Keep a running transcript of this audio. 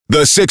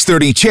The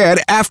 6:30 CHED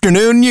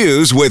Afternoon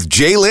News with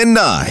Jaylen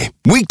Nye.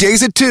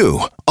 Weekdays at 2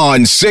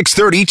 on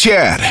 6:30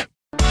 CHED.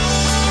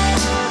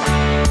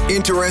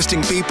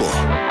 Interesting people,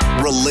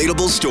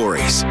 relatable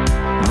stories,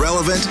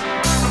 relevant,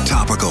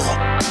 topical.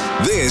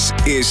 This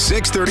is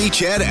 6:30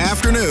 CHED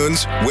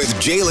Afternoons with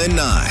Jaylen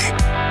Nye.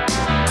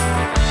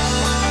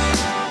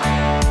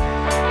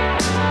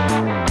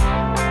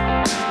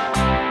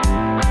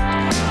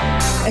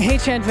 Hey,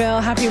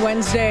 Chedville. Happy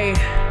Wednesday.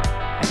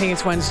 I think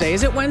it's Wednesday.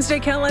 Is it Wednesday,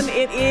 Kellen?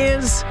 It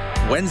is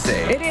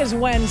Wednesday. It is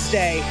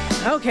Wednesday.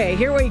 Okay,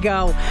 here we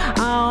go.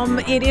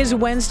 It is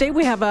Wednesday.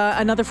 We have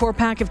another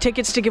 4-pack of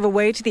tickets to give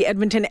away to the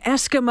Edmonton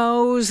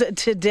Eskimos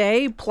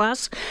today,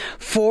 plus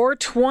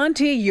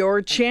 $420,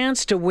 your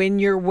chance to win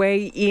your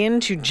way in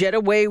to Jet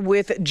Away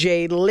with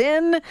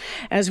Jaylen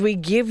as we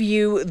give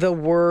you the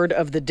word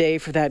of the day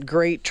for that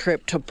great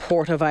trip to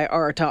Puerto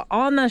Vallarta.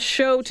 On the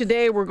show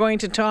today, we're going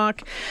to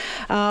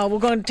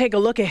take a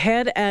look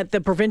ahead at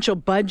the provincial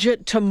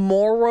budget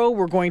tomorrow.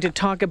 We're going to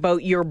talk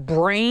about your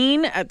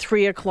brain at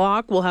 3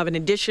 o'clock. We'll have an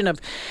edition of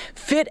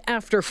Fit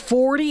After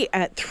 40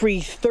 at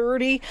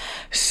 3:30.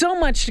 So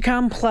much to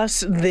come,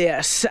 plus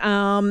this.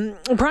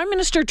 Prime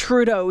Minister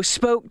Trudeau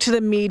spoke to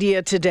the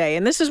media today,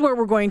 and this is where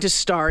we're going to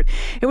start.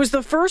 It was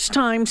the first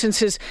time since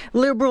his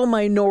Liberal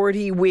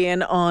minority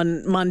win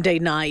on Monday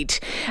night.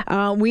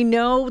 We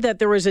know that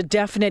there is a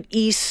definite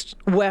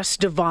East-West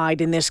divide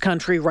in this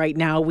country right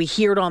now. We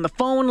hear it on the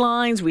phone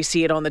lines. We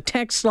see it on the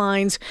text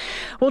lines.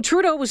 Well,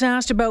 Trudeau was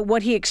asked about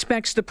what he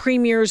expects the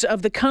premiers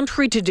of the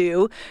country to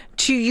do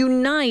to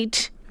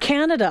unite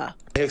Canada.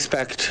 I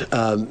expect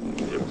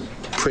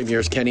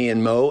Premiers Kenny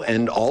and Moe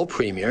and all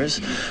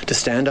premiers to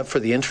stand up for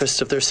the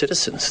interests of their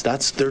citizens.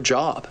 That's their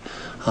job.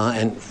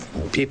 And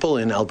people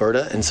in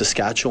Alberta and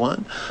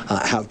Saskatchewan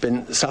have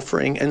been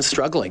suffering and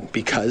struggling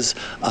because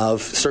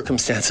of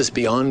circumstances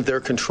beyond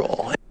their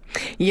control.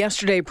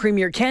 Yesterday,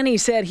 Premier Kenny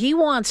said he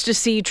wants to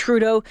see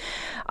Trudeau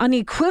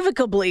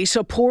unequivocally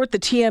support the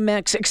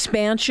TMX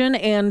expansion,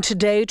 and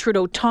today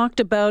Trudeau talked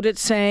about it,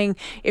 saying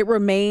it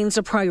remains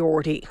a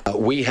priority.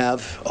 We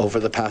have, over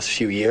the past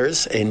few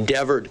years,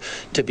 endeavored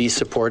to be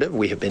supportive.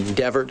 We have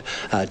endeavored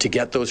to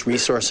get those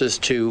resources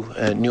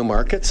to new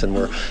markets, and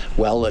we're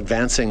well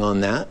advancing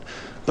on that.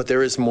 But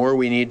there is more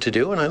we need to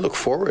do, and I look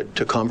forward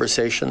to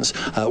conversations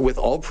with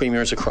all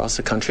premiers across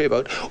the country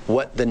about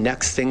what the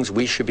next things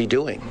we should be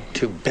doing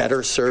to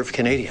better serve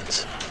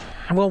Canadians.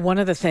 Well, one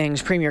of the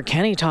things Premier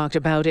Kenny talked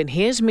about in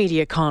his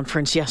media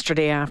conference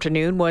yesterday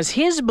afternoon was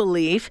his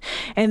belief,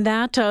 and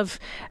that of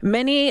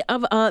many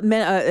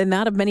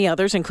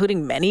others,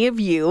 including many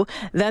of you,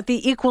 that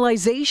the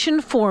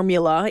equalization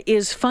formula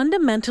is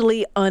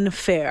fundamentally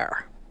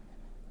unfair.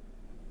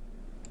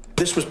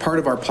 This was part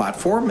of our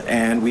platform,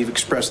 and we've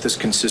expressed this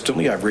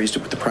consistently. I've raised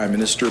it with the Prime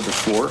Minister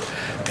before,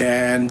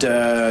 and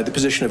the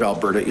position of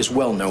Alberta is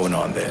well known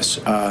on this,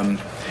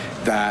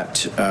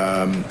 that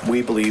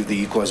we believe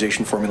the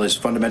equalization formula is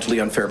fundamentally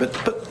unfair. But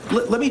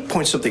let me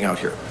point something out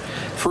here.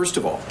 First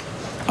of all,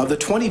 of the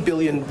 $20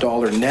 billion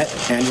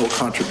net annual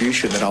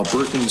contribution that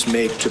Albertans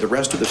make to the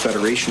rest of the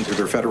Federation through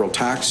their federal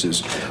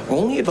taxes,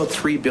 only about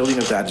 $3 billion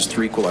of that is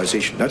through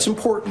equalization. That's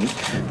important.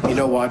 You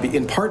know why?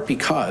 In part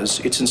because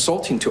it's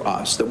insulting to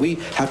us that we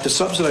have to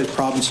subsidize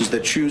provinces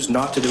that choose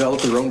not to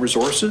develop their own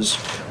resources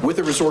with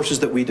the resources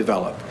that we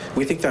develop.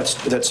 We think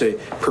that's a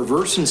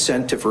perverse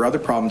incentive for other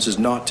provinces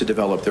not to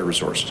develop their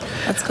resources.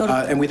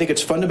 And we think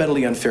it's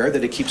fundamentally unfair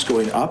that it keeps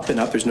going up and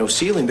up. There's no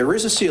ceiling. There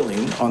is a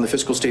ceiling on the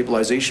fiscal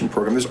stabilization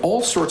program. There's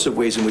all sorts of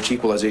ways in which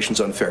equalization is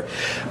unfair.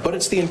 But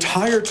it's the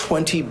entire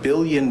 $20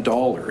 billion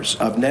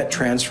of net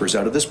transfers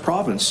out of this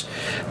province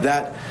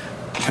that,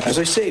 as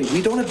I say,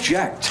 we don't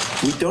object.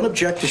 We don't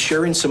object to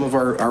sharing some of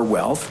our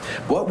wealth.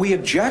 What we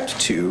object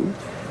to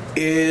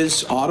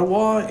is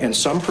Ottawa and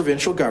some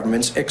provincial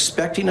governments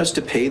expecting us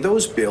to pay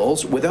those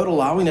bills without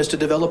allowing us to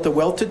develop the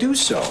wealth to do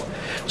so.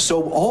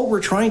 So all we're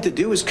trying to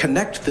do is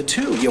connect the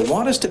two. You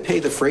want us to pay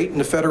the freight in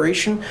the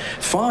Federation?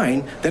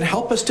 Fine, then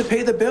help us to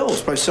pay the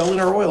bills by selling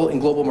our oil in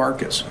global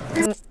markets.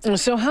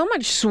 So how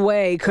much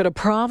sway could a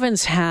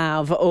province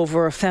have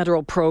over a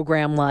federal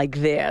program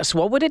like this?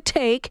 What would it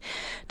take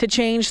to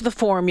change the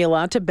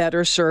formula to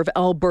better serve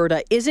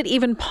Alberta? Is it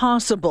even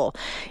possible?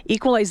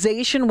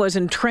 Equalization was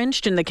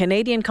entrenched in the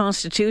Canadian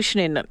Constitution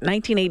in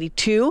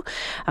 1982.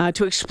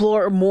 To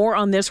explore more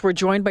on this, we're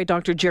joined by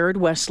Dr. Jared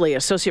Wesley,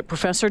 Associate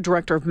Professor,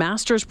 Director of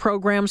Master's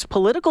Programs,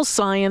 Political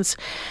Science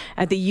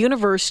at the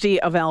University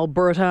of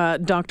Alberta.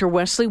 Dr.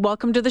 Wesley,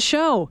 welcome to the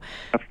show.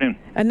 Afternoon.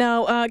 And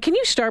now, can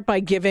you start by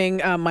giving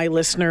my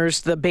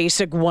listeners the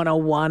basic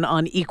 101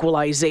 on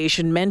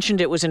equalization? Mentioned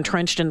it was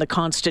entrenched in the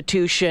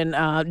Constitution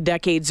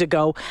decades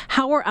ago.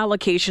 How are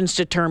allocations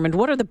determined?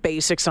 What are the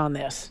basics on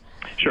this?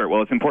 Sure.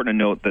 Well, it's important to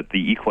note that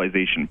the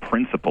equalization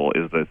principle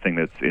is the thing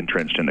that's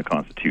entrenched in the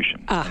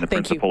Constitution. And the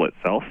principle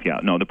itself,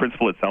 the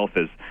principle itself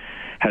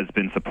has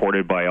been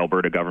supported by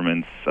Alberta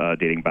governments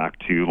dating back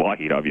to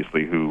Lougheed,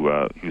 obviously, who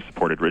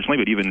supported originally,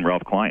 but even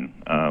Ralph Klein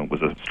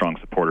was a strong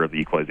supporter of the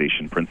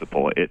equalization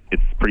principle.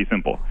 It's pretty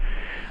simple.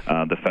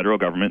 The federal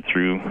government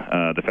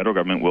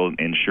will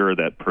ensure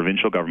that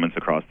provincial governments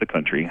across the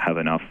country have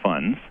enough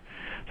funds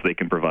so they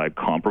can provide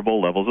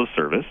comparable levels of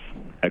service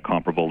at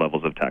comparable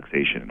levels of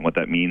taxation. And what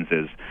that means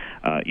is,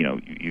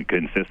 you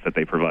can insist that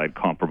they provide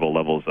comparable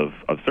levels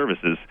of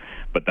services,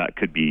 but that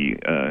could be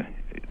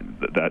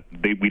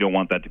we don't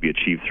want that to be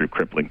achieved through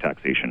crippling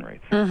taxation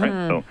rates. Mm-hmm.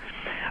 Right?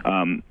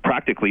 So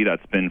practically,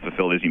 that's been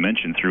fulfilled, as you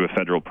mentioned, through a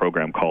federal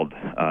program called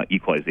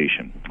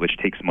equalization, which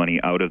takes money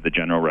out of the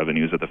general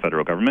revenues of the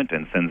federal government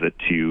and sends it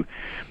to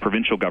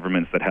provincial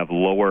governments that have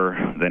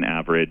lower than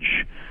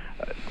average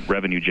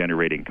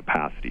revenue-generating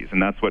capacities.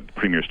 And that's what the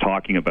Premier's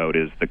talking about,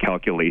 is the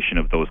calculation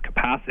of those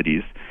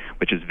capacities,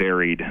 which has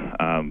varied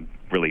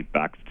really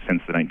back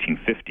since the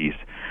 1950s,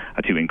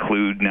 to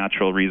include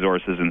natural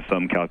resources in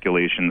some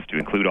calculations, to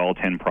include all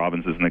 10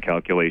 provinces in the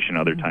calculation,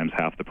 other times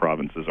half the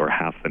provinces or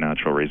half the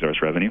natural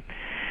resource revenue.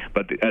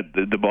 But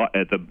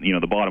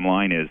the bottom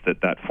line is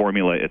that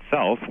formula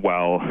itself,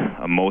 while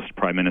most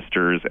prime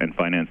ministers and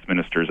finance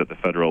ministers at the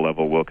federal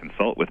level will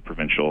consult with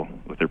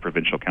their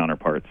provincial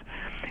counterparts,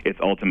 it's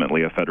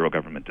ultimately a federal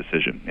government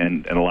decision.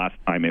 And the last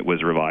time it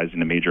was revised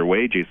in a major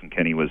way, Jason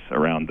Kenney was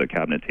around the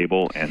cabinet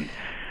table, and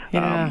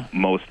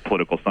most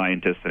political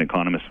scientists and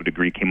economists would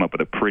agree came up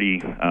with a pretty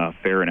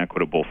fair and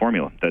equitable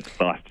formula that's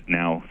lasted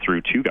now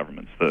through two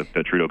governments.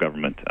 The Trudeau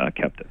government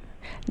kept it.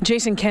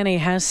 Jason Kenney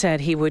has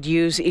said he would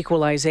use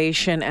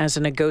equalization as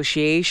a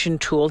negotiation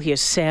tool. He has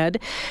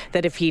said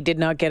that if he did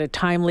not get a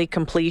timely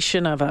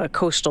completion of a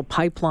coastal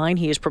pipeline,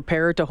 he is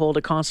prepared to hold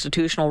a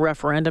constitutional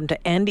referendum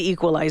to end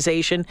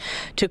equalization,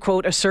 to,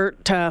 quote,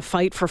 assert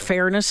fight for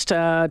fairness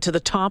to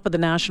the top of the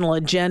national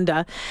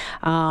agenda.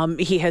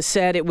 He has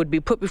said it would be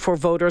put before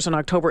voters on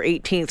October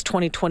 18th,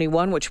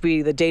 2021, which would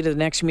be the date of the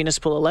next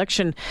municipal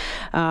election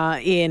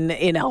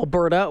in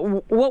Alberta.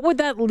 What would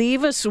that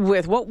leave us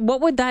with? What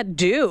would that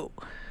do?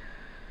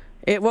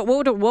 What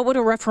would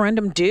a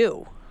referendum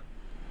do?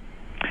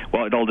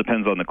 Well, it all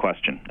depends on the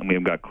question, and we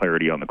have got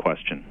clarity on the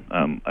question.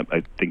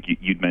 I think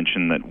you'd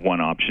mentioned that one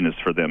option is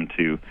for them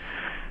to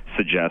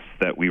suggest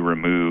that we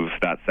remove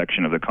that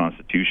section of the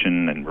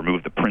Constitution and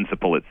remove the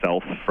principle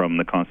itself from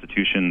the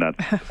Constitution.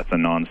 That's a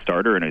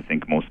non-starter, and I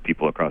think most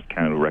people across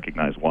Canada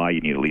recognize why.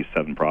 You need at least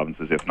 7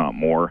 provinces, if not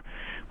more,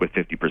 with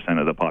 50%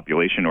 of the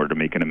population in order to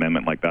make an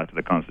amendment like that to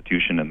the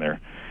Constitution, and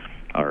there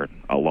are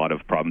a lot of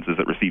provinces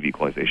that receive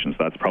equalization, so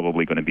that's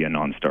probably going to be a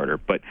non-starter.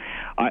 But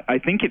I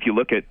think if you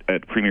look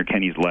at Premier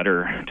Kenney's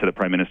letter to the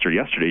Prime Minister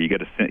yesterday, you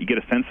get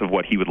a sense of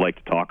what he would like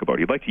to talk about.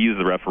 He'd like to use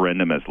the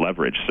referendum as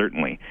leverage,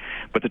 certainly,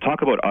 but to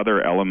talk about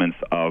other elements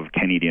of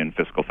Canadian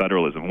fiscal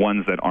federalism,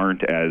 ones that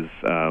aren't as,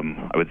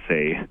 I would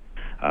say,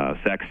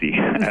 sexy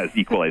as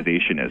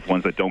equalization is,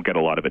 ones that don't get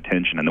a lot of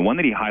attention. And the one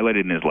that he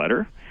highlighted in his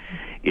letter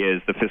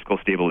is the Fiscal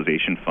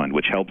Stabilization Fund,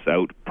 which helps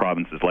out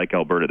provinces like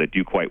Alberta that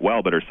do quite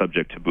well but are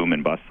subject to boom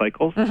and bust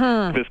cycles.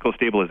 The Fiscal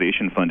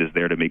Stabilization Fund is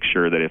there to make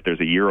sure that if there's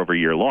a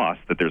year-over-year loss,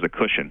 that there's a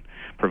cushion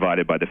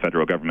provided by the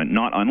federal government,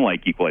 not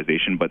unlike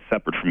equalization, but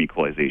separate from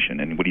equalization.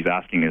 And what he's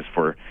asking is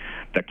for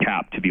the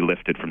cap to be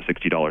lifted from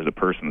 $60 a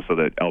person so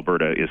that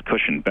Alberta is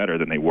cushioned better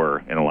than they were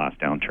in the last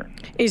downturn.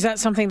 Is that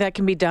something that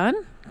can be done?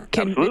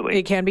 Absolutely.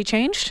 It can be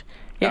changed?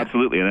 Yeah.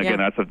 Absolutely, and again,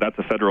 that's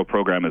a federal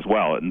program as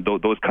well. And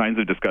those kinds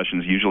of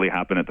discussions usually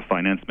happen at the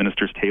finance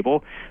minister's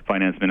table.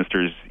 Finance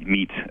ministers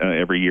meet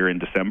every year in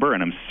December,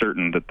 and I'm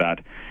certain that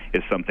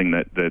is something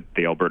that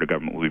the Alberta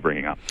government will be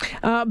bringing up.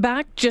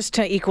 Back just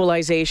to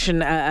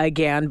equalization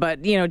again,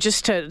 but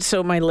just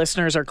so my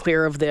listeners are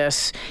clear of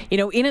this,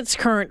 in its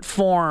current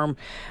form,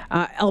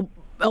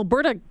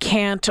 Alberta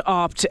can't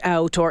opt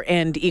out or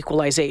end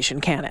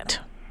equalization, can it?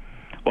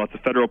 Well, it's a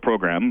federal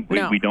program.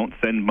 We don't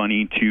send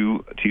money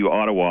to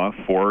Ottawa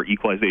for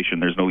equalization.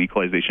 There's no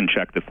equalization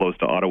check that flows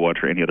to Ottawa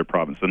or any other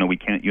province. So, no, we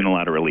can't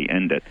unilaterally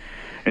end it.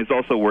 And it's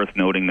also worth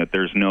noting that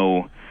there's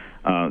no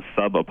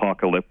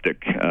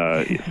sub-apocalyptic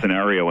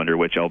scenario under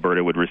which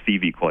Alberta would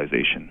receive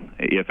equalization.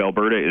 If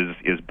Alberta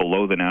is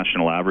below the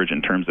national average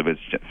in terms of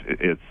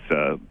its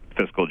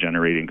fiscal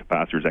generating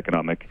capacity, or its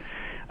economic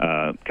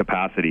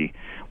capacity,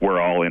 we're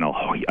all in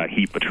a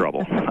heap of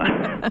trouble.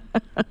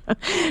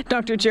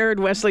 Dr. Jared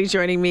Wesley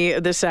joining me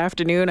this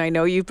afternoon. I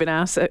know you've been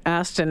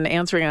asked and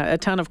answering a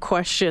ton of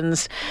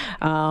questions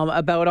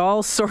about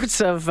all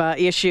sorts of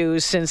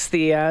issues since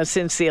the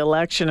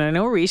election. I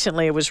know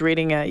recently I was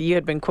reading you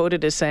had been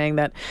quoted as saying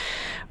that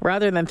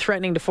rather than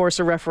threatening to force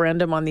a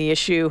referendum on the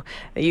issue,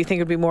 that you think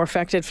it would be more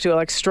effective to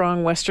elect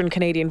strong Western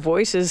Canadian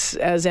voices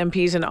as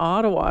MPs in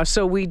Ottawa.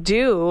 So we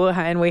do,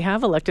 and we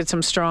have elected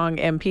some strong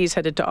MPs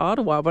headed to to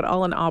Ottawa, but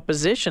all in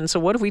opposition. So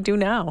what do we do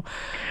now?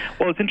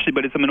 Well, it's interesting,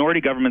 but it's a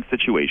minority government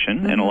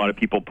situation, and a lot of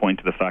people point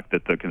to the fact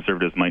that the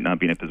Conservatives might not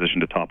be in a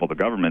position to topple the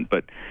government,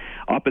 but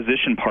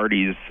opposition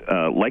parties,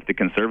 like the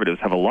Conservatives,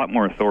 have a lot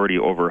more authority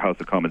over House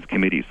of Commons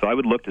committees. So I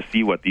would look to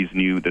see what this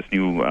new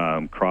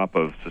crop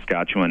of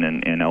Saskatchewan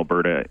and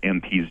Alberta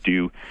MPs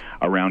do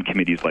around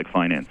committees like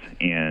Finance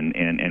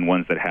and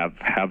ones that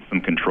have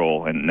some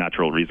control, and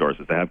natural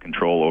resources that have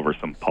control over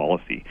some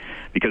policy,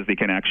 because they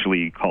can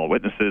actually call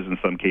witnesses. In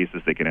some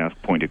cases, they can ask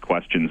pointed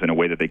questions in a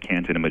way that they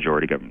can't in a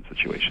majority government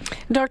situation.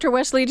 Dr.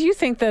 Wesley, do you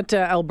think that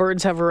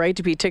Albertans have a right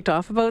to be ticked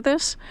off about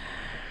this?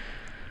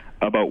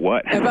 About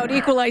what? About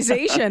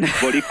equalization.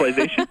 About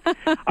equalization?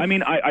 I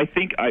mean, I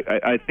think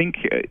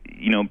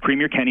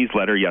Premier Kenney's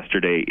letter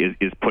yesterday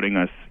is putting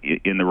us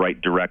in the right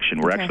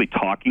direction. We're actually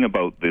talking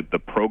about the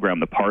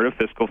program, the part of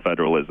fiscal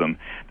federalism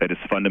that is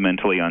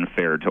fundamentally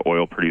unfair to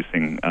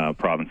oil-producing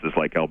provinces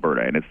like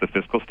Alberta, and it's the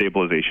Fiscal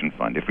Stabilization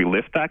Fund. If we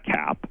lift that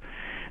cap,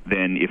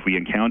 then if we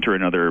encounter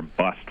another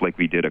bust like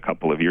we did a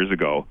couple of years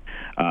ago,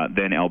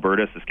 then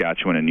Alberta,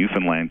 Saskatchewan, and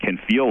Newfoundland can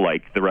feel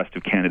like the rest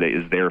of Canada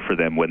is there for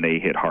them when they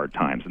hit hard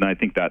times. And I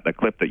think that the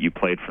clip that you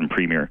played from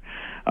Premier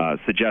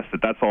suggests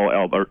that that's all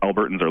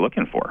Albertans are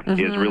looking for,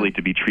 is really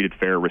to be treated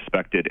fair,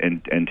 respected,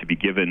 and to be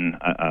given,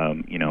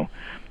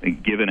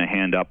 given a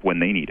hand up when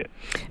they need it.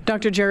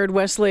 Dr. Jared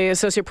Wesley,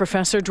 Associate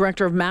Professor,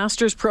 Director of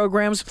Master's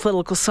Programs,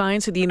 Political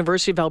Science at the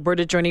University of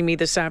Alberta, joining me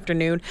this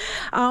afternoon.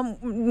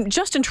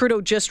 Justin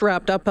Trudeau just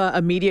wrapped up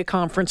a media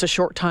conference a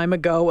short time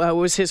ago. It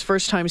was his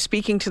first time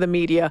speaking to the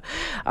media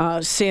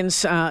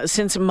since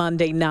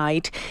Monday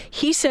night.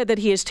 He said that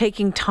he is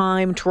taking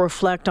time to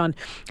reflect on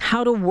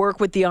how to work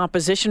with the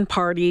opposition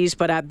parties,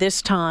 but at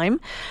this time,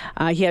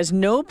 he has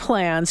no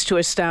plans to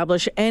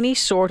establish any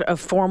sort of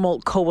formal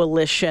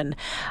coalition.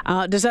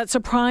 Does that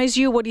surprise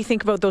you? What do you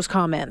think about those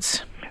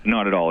comments?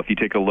 Not at all. If you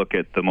take a look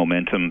at the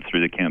momentum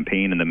through the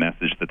campaign and the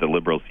message that the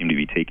Liberals seem to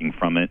be taking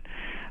from it,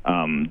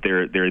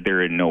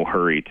 they're in no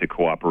hurry to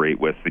cooperate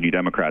with the New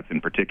Democrats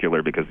in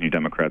particular, because the New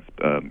Democrats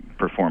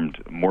performed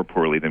more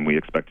poorly than we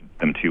expected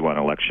them to on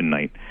election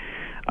night.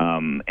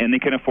 And they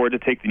can afford to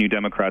take the New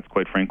Democrats,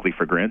 quite frankly,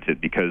 for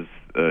granted, because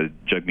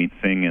Jagmeet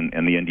Singh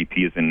and the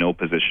NDP is in no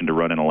position to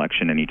run an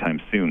election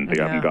anytime soon.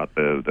 They haven't got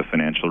the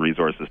financial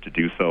resources to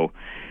do so,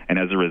 and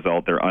as a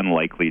result, they're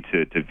unlikely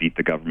to beat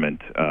the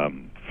government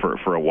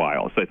for a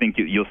while. So I think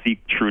you'll see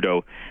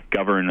Trudeau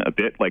govern a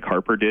bit like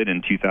Harper did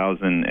in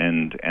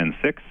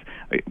 2006,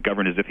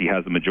 govern as if he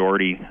has a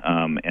majority,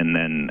 and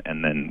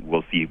then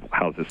we'll see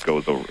how this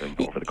goes over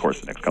the course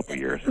of the next couple of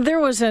years. There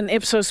was an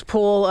Ipsos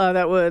poll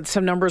that with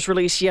some numbers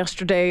released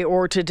yesterday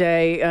or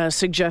today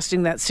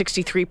suggesting that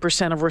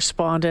 63% of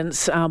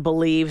respondents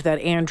believe that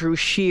Andrew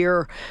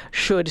Scheer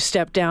should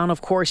step down.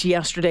 Of course,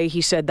 yesterday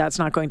he said that's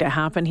not going to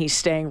happen. He's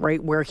staying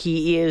right where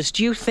he is.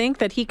 Do you think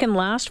that he can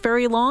last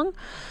very long?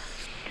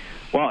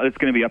 Well, it's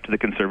going to be up to the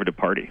Conservative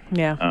Party.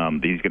 Yeah.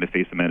 He's going to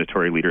face a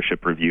mandatory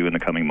leadership review in the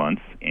coming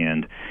months,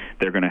 and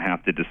they're going to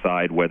have to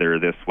decide whether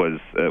this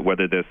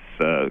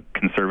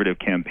Conservative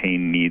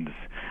campaign needs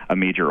a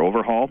major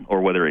overhaul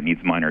or whether it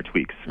needs minor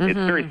tweaks. It's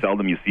very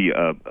seldom you see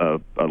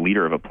a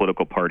leader of a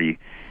political party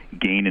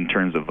gain in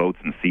terms of votes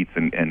and seats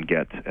and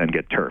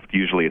get turfed.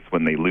 Usually it's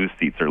when they lose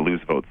seats or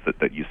lose votes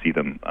that you see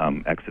them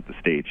exit the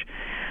stage.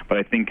 But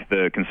I think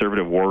the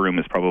Conservative war room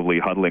is probably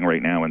huddling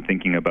right now and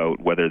thinking about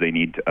whether they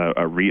need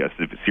a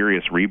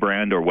serious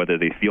rebrand or whether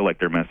they feel like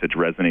their message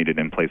resonated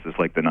in places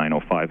like the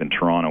 905 in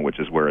Toronto, which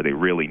is where they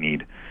really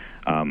need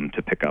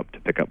to pick up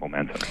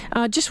momentum.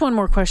 Just one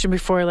more question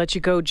before I let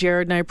you go,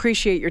 Jared, and I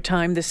appreciate your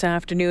time this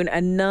afternoon.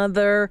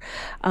 Another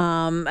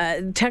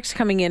text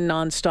coming in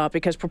nonstop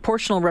because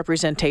proportional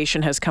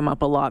representation has come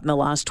up a lot in the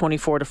last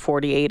 24 to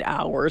 48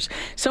 hours.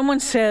 Someone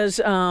says,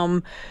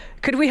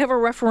 could we have a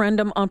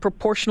referendum on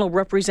proportional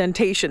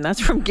representation? That's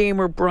from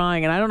Gamer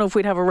Brian, and I don't know if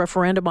we'd have a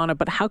referendum on it,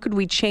 but how could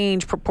we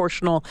change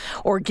proportional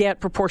or get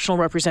proportional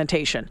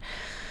representation?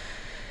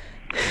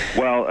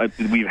 Well,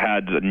 we've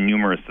had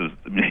numerous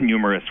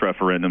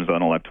referendums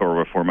on electoral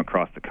reform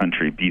across the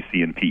country.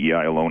 BC and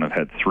PEI alone have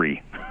had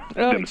 3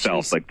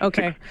 themselves,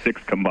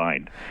 six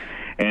combined.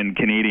 And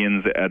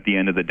Canadians, at the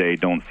end of the day,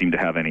 don't seem to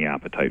have any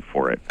appetite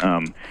for it.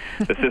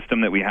 The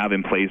system that we have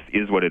in place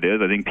is what it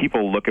is. I think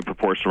people look at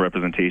proportional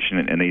representation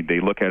and they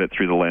look at it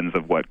through the lens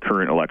of what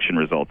current election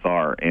results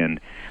are, and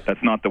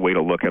that's not the way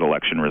to look at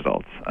election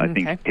results. I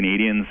think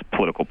Canadians,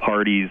 political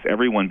parties,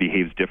 everyone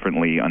behaves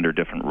differently under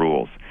different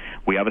rules.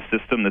 We have a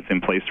system that's in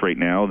place right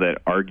now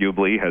that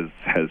arguably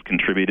has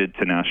contributed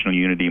to national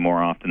unity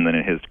more often than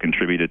it has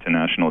contributed to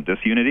national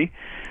disunity.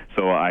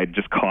 So I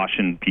just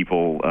caution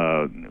people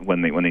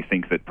when they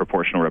think that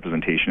proportional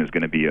representation is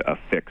going to be a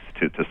fix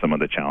to some of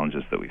the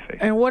challenges that we face.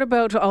 And what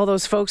about all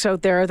those folks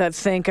out there that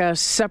think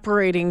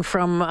separating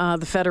from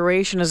the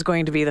Federation is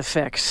going to be the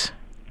fix?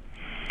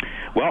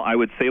 Well, I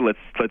would say let's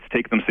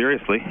take them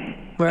seriously.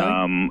 Really?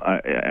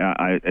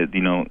 I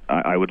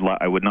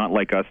would not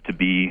like us to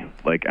be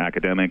like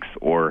academics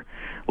or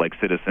like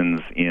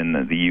citizens in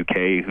the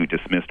UK who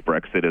dismissed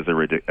Brexit as a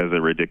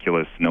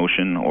ridiculous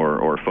notion,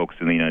 or folks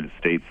in the United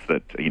States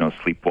that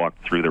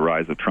sleepwalked through the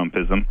rise of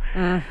Trumpism.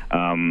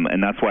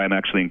 And that's why I'm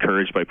actually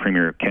encouraged by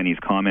Premier Kenney's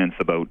comments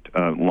about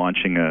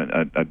launching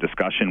a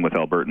discussion with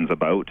Albertans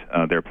about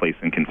their place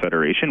in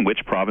Confederation,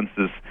 which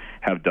provinces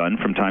have done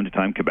from time to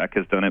time. Quebec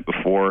has done it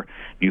before.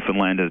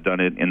 Newfoundland has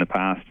done it in the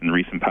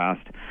recent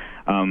past.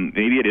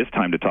 Maybe it is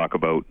time to talk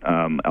about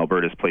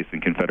Alberta's place in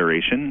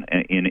Confederation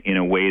in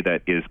a way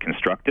that is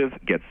constructive,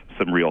 gets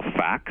some real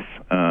facts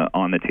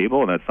on the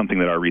table, and that's something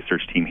that our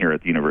research team here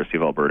at the University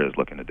of Alberta is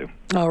looking to do.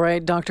 All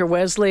right, Dr.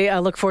 Wesley, I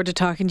look forward to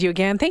talking to you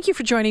again. Thank you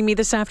for joining me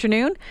this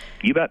afternoon.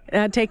 You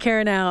bet. Take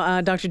care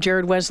now, Dr.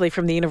 Jared Wesley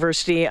from the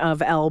University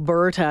of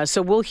Alberta.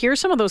 So we'll hear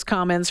some of those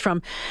comments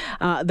from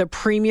the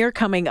Premier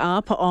coming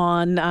up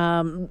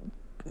on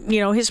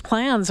his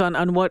plans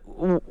on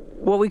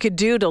what we could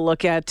do to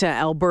look at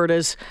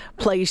Alberta's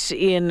place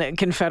in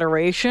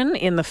Confederation,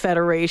 in the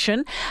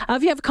Federation.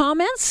 If you have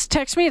comments,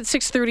 text me at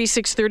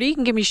 630-630. You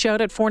can give me a shout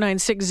at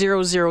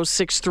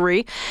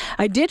 496-0063.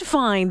 I did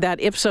find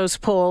that Ipsos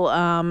poll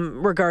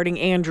regarding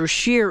Andrew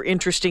Scheer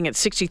interesting at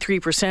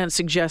 63%,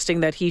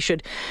 suggesting that he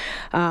should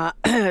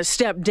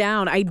step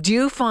down. I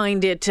do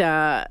find it...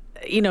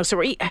 he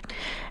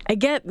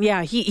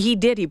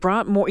did. He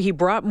brought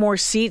more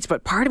seats,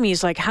 but part of me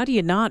is like, how do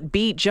you not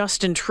beat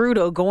Justin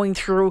Trudeau going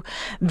through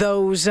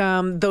those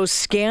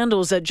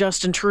scandals that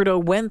Justin Trudeau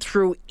went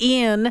through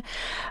in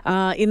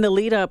the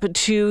lead up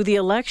to the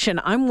election?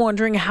 I'm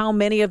wondering how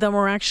many of them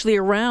are actually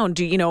around.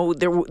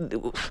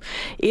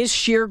 Is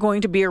Scheer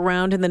going to be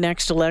around in the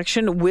next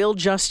election? Will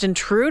Justin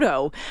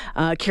Trudeau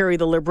carry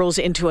the Liberals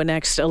into a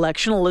next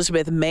election?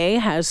 Elizabeth May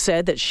has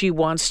said that she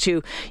wants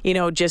to,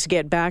 just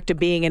get back to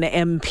being an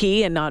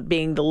MP and not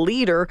being the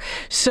leader.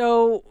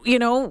 So,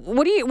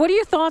 what are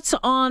your thoughts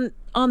on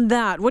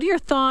that? What are your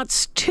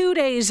thoughts 2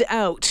 days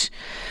out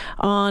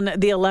on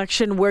the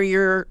election, where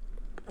you're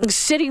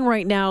sitting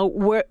right now,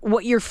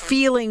 what you're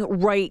feeling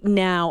right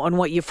now, on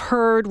what you've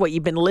heard, what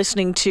you've been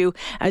listening to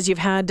as you've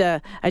had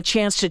a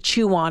chance to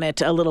chew on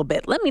it a little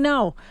bit? Let me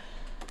know.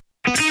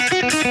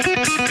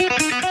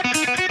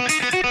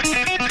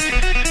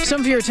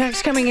 Some of your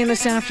texts coming in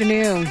this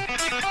afternoon.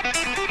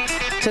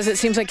 Says it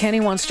seems like Kenney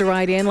wants to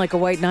ride in like a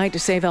white knight to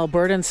save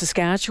Alberta and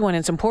Saskatchewan.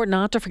 It's important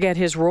not to forget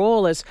his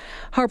role as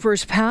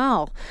Harper's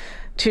pal,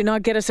 to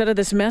not get us out of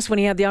this mess when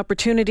he had the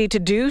opportunity to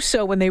do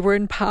so when they were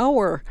in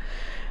power.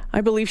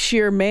 I believe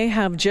Scheer may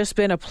have just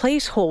been a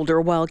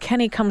placeholder while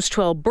Kenney comes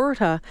to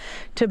Alberta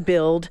to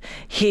build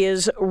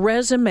his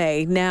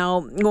resume.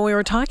 Now, when we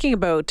were talking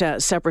about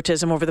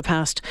separatism over the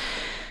past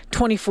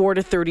 24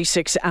 to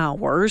 36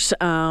 hours.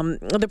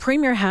 The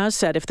Premier has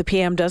said if the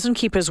PM doesn't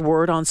keep his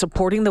word on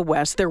supporting the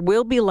West, there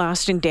will be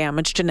lasting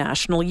damage to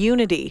national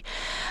unity.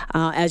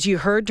 As you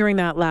heard during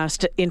that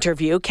last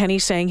interview, Kenney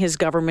saying his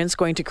government's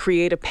going to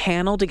create a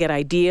panel to get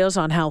ideas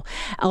on how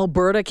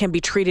Alberta can be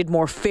treated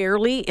more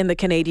fairly in the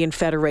Canadian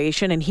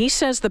Federation. And he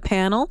says the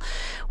panel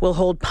will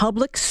hold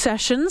public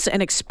sessions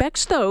and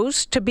expects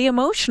those to be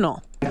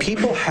emotional.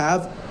 People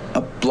have a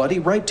bloody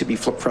right to be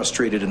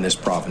frustrated in this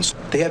province.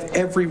 They have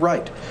every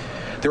right.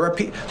 There are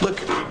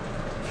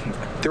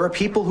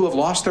people who have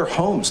lost their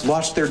homes,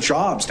 lost their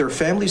jobs, their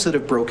families that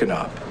have broken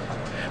up.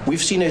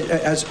 We've seen it,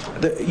 as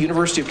the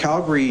University of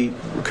Calgary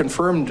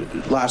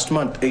confirmed last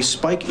month, a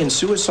spike in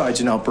suicides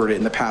in Alberta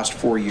in the past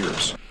 4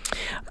 years.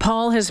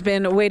 Paul has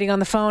been waiting on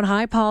the phone.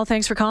 Hi, Paul.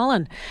 Thanks for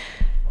calling.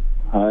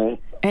 Hi.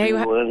 Hey,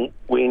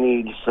 we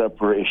need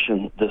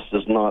separation. This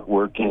is not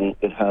working.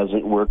 It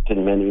hasn't worked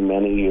in many,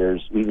 many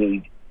years. We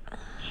need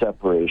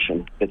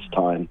separation. It's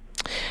time.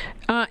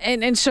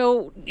 And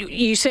so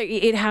you say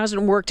it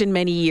hasn't worked in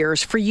many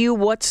years. For you,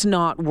 what's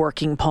not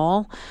working,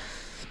 Paul?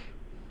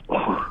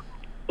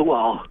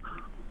 Well,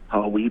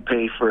 how we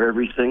pay for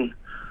everything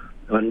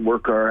and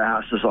work our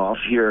asses off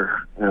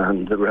here,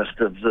 and the rest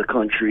of the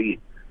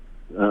country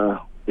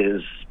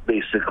is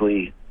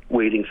basically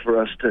waiting for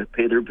us to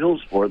pay their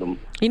bills for them.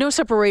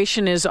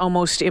 Separation is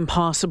almost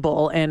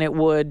impossible, and it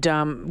would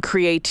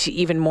create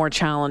even more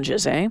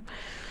challenges, eh?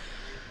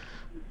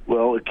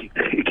 Well,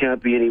 it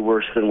can't be any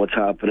worse than what's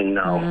happening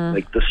now.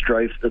 Like the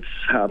strife that's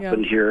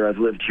happened here, I've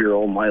lived here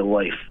all my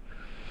life,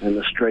 and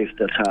the strife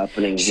that's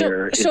happening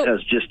here, it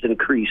has just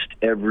increased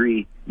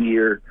every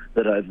year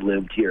that I've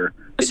lived here.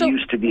 It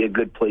used to be a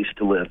good place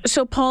to live.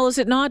 So, Paul, is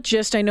it not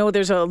just, I know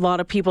there's a lot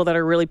of people that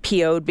are really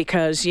PO'd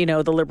because, the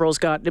Liberals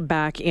got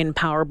back in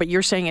power, but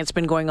you're saying it's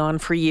been going on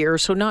for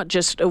years, so not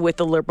just with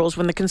the Liberals,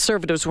 when the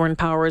Conservatives were in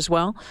power as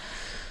well?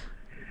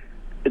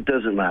 It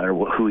doesn't matter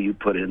who you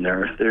put in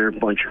there. They're a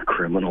bunch of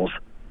criminals.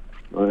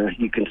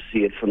 You can see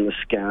it from the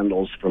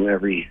scandals from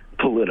every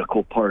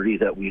political party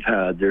that we've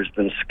had. There's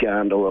been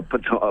scandal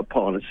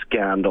upon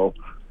scandal,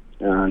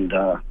 and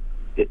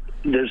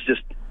there's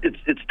just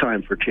it's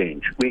time for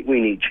change. We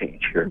need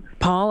change here.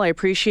 Paul, I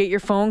appreciate your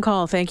phone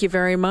call. Thank you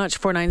very much.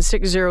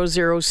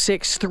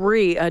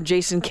 496-0063.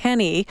 Jason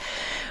Kenney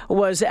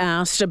was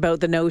asked about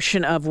the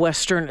notion of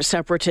Western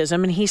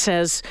separatism, and he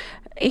says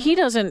it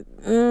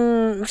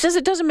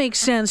doesn't make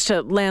sense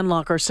to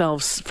landlock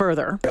ourselves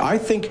further. I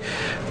think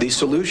the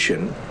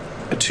solution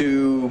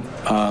to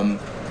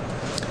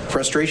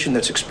frustration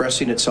that's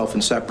expressing itself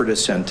in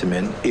separatist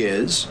sentiment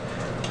is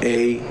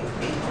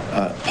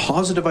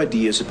positive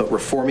ideas about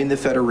reforming the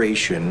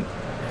Federation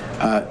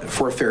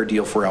for a fair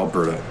deal for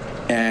Alberta.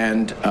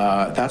 And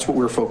that's what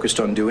we're focused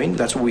on doing.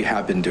 That's what we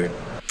have been doing.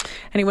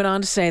 And he went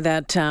on to say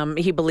that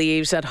he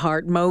believes at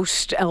heart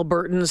most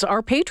Albertans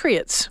are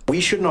patriots. We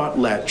should not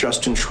let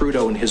Justin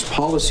Trudeau and his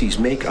policies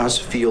make us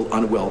feel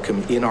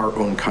unwelcome in our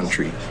own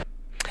country.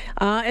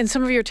 And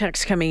some of your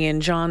texts coming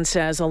in. John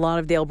says a lot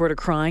of the Alberta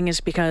crying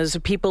is because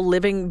of people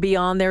living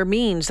beyond their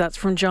means. That's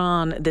from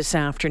John this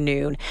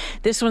afternoon.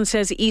 This one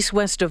says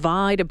East-West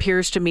divide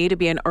appears to me to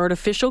be an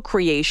artificial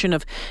creation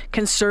of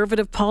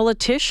conservative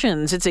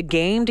politicians. It's a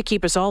game to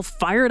keep us all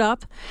fired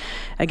up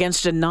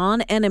against a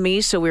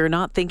non-enemy, so we're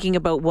not thinking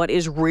about what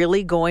is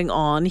really going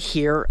on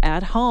here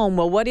at home.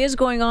 Well, what is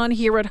going on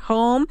here at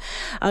home?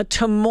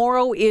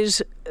 Tomorrow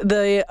is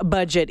the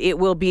budget. It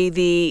will be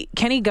the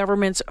Kenney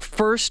government's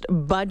first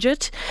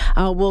budget.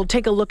 We'll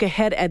take a look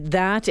ahead at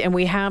that, and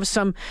we have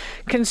some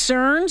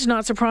concerns,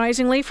 not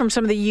surprisingly, from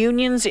some of the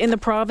unions in the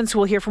province.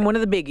 We'll hear from one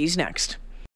of the biggies next.